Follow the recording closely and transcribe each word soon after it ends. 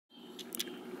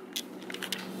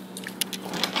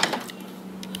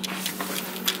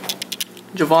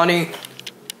Giovanni.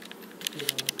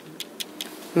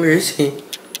 Where is he?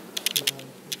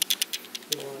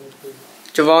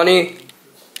 Giovanni.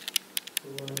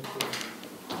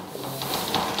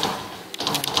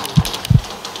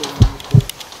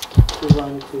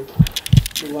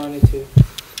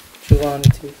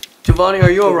 Giovanni,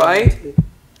 are you alright?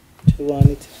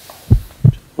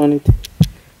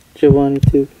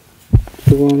 JovannyTube.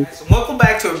 So welcome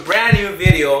back to a brand new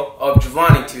video of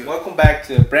JovannyTube. Welcome back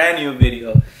to a brand new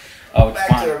video of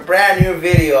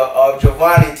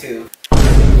JovannyTube.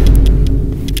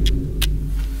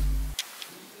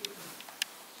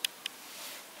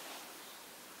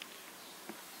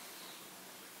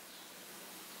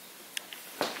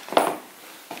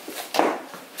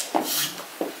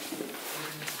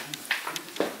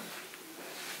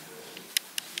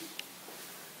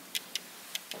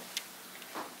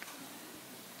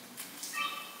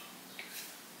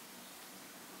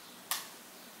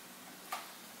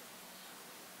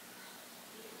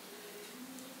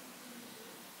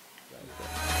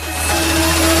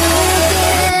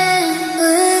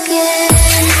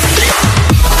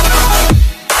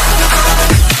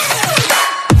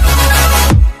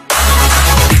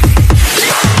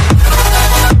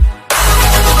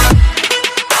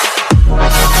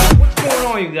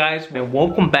 Guys, and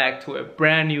welcome back to a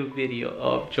brand new video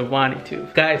of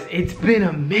JovannyTube. Guys, it's been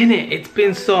a minute. It's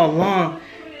been so long.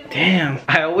 Damn,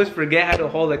 I always forget how to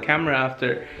hold the camera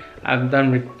after I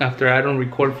don't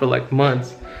record for like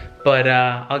months. But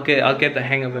I'll get the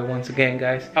hang of it once again,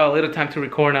 guys. I have a little time to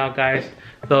record now, guys.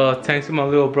 So thanks to my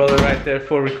little brother right there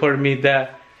for recording me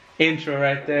that intro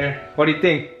right there. What do you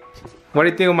think? What do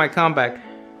you think of my comeback?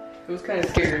 It was kind of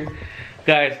scary.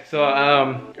 Guys, so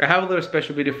I have a little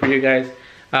special video for you guys.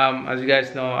 As you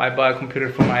guys know, I bought a computer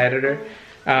for my editor.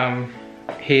 I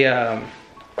haven't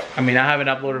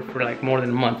uploaded for like more than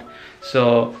a month.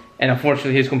 So, and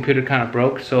unfortunately his computer kind of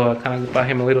broke, so I kind of bought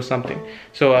him a little something.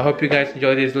 So I hope you guys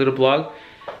enjoy this little vlog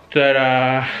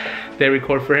that they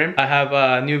record for him. I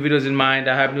have new videos in mind.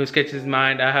 I have new sketches in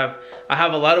mind. I have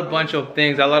a bunch of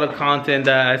things, a lot of content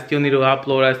that I still need to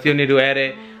upload. I still need to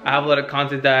edit. I have a lot of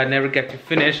content that I never get to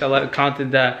finish. A lot of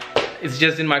content that it's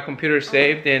just in my computer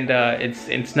saved, and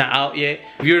it's not out yet.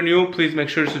 If you're new, please make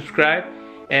sure to subscribe.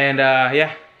 And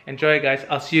yeah, enjoy it, guys.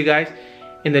 I'll see you guys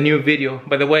in the new video.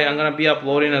 By the way, I'm gonna be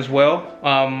uploading as well.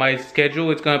 My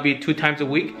schedule is gonna be 2 times a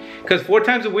week, because 4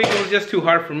 times a week it was just too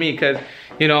hard for me, because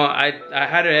you know I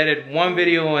had to edit one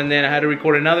video and then I had to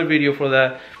record another video for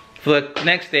the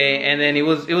next day, and then it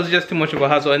was just too much of a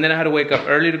hustle, and then I had to wake up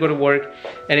early to go to work,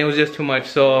 and it was just too much.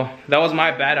 So that was my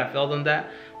bad. I failed on that.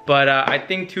 But I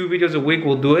think 2 videos a week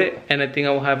will do it, and I think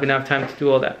I will have enough time to do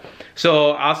all that.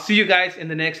 So I'll see you guys in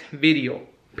the next video.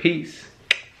 Peace.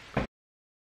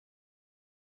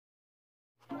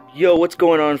 Yo, what's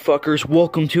going on, fuckers?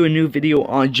 Welcome to a new video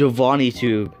on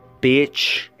JovannyTube,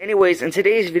 bitch. Anyways, in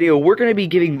today's video, we're gonna be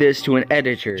giving this to an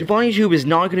editor. JovannyTube is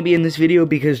not gonna be in this video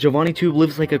because JovannyTube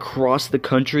lives like across the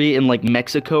country in like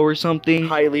Mexico or something.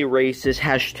 Highly racist,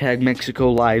 hashtag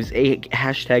Mexico lives,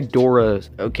 hashtag Doras,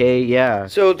 okay, yeah.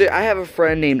 So I have a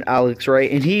friend named Alex, right?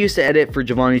 And he used to edit for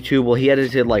JovannyTube. Well, he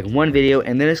edited like 1 video,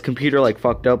 and then his computer like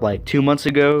fucked up like 2 months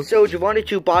ago. So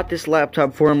JovannyTube bought this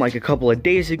laptop for him like a couple of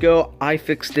days ago. I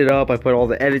fixed it up. I put all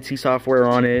the editing software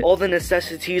on it, all the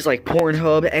necessities like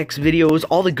Pornhub, X videos,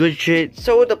 all the good shit.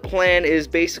 So the plan is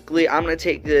basically I'm gonna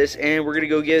take this and we're gonna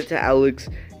go give it to Alex,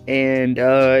 and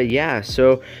yeah,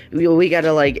 so we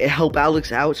gotta like help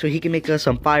Alex out so he can make us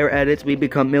some fire edits. We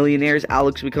become millionaires,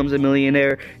 Alex becomes a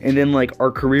millionaire, and then like our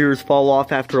careers fall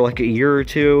off after like a year or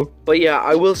 2. But yeah,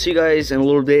 I will see you guys in a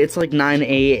little bit. It's like 9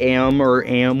 a.m. or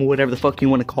am, whatever the fuck you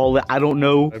want to call it. I don't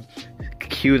know.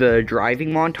 Cue the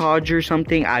driving montage or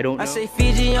something. I don't know. I say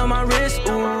Fiji on my wrist,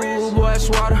 ooh, boy, it's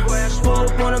water. Pull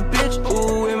up on a bitch,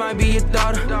 ooh, it might be your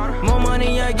daughter. More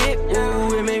money I get,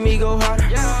 ooh, it made me go harder.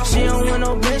 She don't want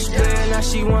no bitch, girl, now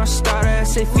she want starter. I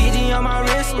say Fiji on my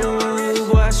wrist,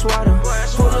 ooh, boy, it's water.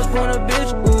 Pull up on a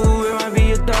bitch, ooh, it might be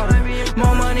your daughter.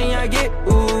 More money I get,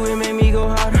 ooh, it made me go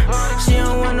harder. She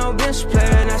don't want no bitch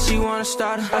player, now she want a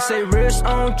starter. I say wrist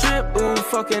on trip, ooh,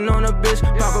 fucking on a bitch.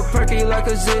 Pop a perky like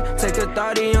a zip, take a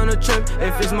thotty on a trip.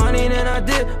 If it's money, then I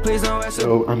did. Please don't ask.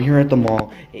 So I'm here at the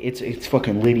mall. It's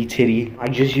fucking litty titty. I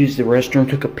just used the restroom,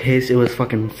 took a piss. It was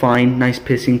fucking fine. Nice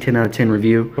pissing, 10 out of 10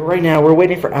 review. But right now we're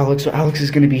waiting for Alex. So Alex is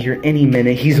gonna be here any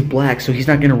minute. He's black, so he's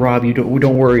not gonna rob you.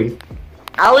 Don't worry.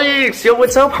 Alex, yo,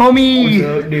 what's up, homie?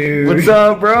 What's up, dude? What's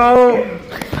up, bro?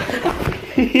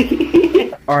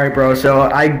 Alright, bro, so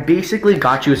I basically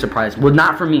got you a surprise. Well,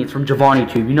 not from me, it's from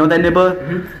JovannyTube. You know that nibba?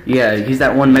 Mm-hmm. Yeah, he's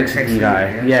that one Mexican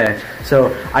guy. Yeah,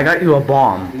 so I got you a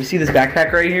bomb. You see this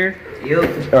backpack right here?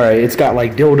 Yep. Alright, it's got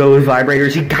like dildos,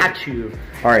 vibrators. He got you.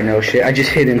 Alright, no shit. I just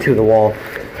hit into the wall.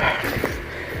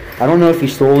 I don't know if he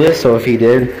stole this, so if he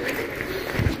did.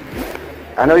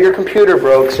 I know your computer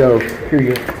broke, so here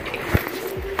you go.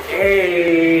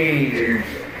 Hey.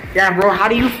 Yeah, bro, how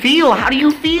do you feel? How do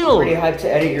you feel? Pretty hyped to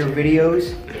edit your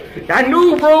videos. I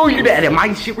know, bro. You're gonna edit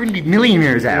my shit. We're gonna be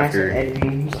millionaires after.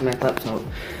 Editing using my laptop.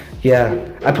 Yeah,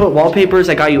 I put wallpapers.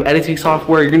 I got you editing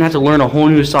software. You're gonna have to learn a whole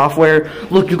new software.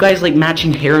 Look, you guys like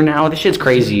matching hair now. This shit's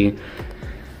crazy.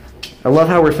 I love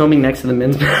how we're filming next to the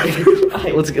men's bathroom.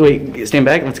 Alright, let's wait. Stand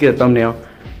back. Let's get a thumbnail.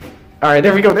 All right,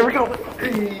 there we go. There we go.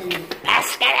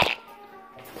 Let's get it.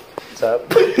 What's up?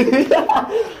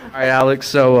 All right, Alex.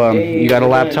 So you got a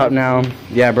laptop now.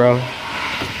 Yeah, bro.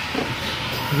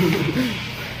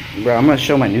 Bro, I'm gonna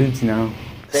show my nudes now.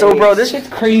 So, bro, this shit's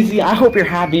crazy. I hope you're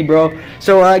happy, bro.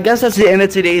 So, I guess that's the end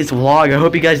of today's vlog. I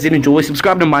hope you guys did enjoy.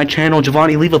 Subscribe to my channel,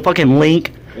 Giovanni. Leave a fucking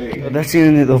link. That's the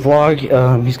end of the vlog.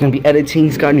 He's gonna be editing.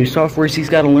 He's got new software he's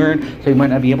gotta learn. So, he might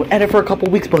not be able to edit for a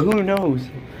couple weeks, but who knows?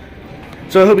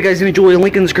 So, I hope you guys did enjoy.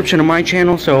 Link in the description of my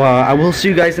channel. So, I will see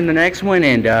you guys in the next one.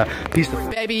 And, peace.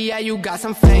 Baby, yeah, you got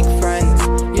some fake friends,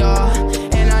 yeah,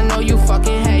 and I know you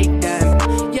fucking hate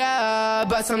them, yeah,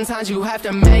 but sometimes you have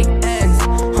to make ends,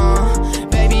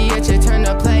 baby, it's your turn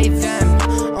to play them,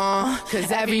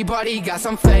 cause everybody got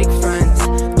some fake friends,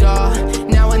 yeah,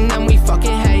 now and then we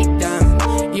fucking hate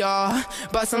them, yeah,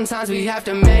 but sometimes we have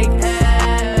to make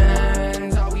ends.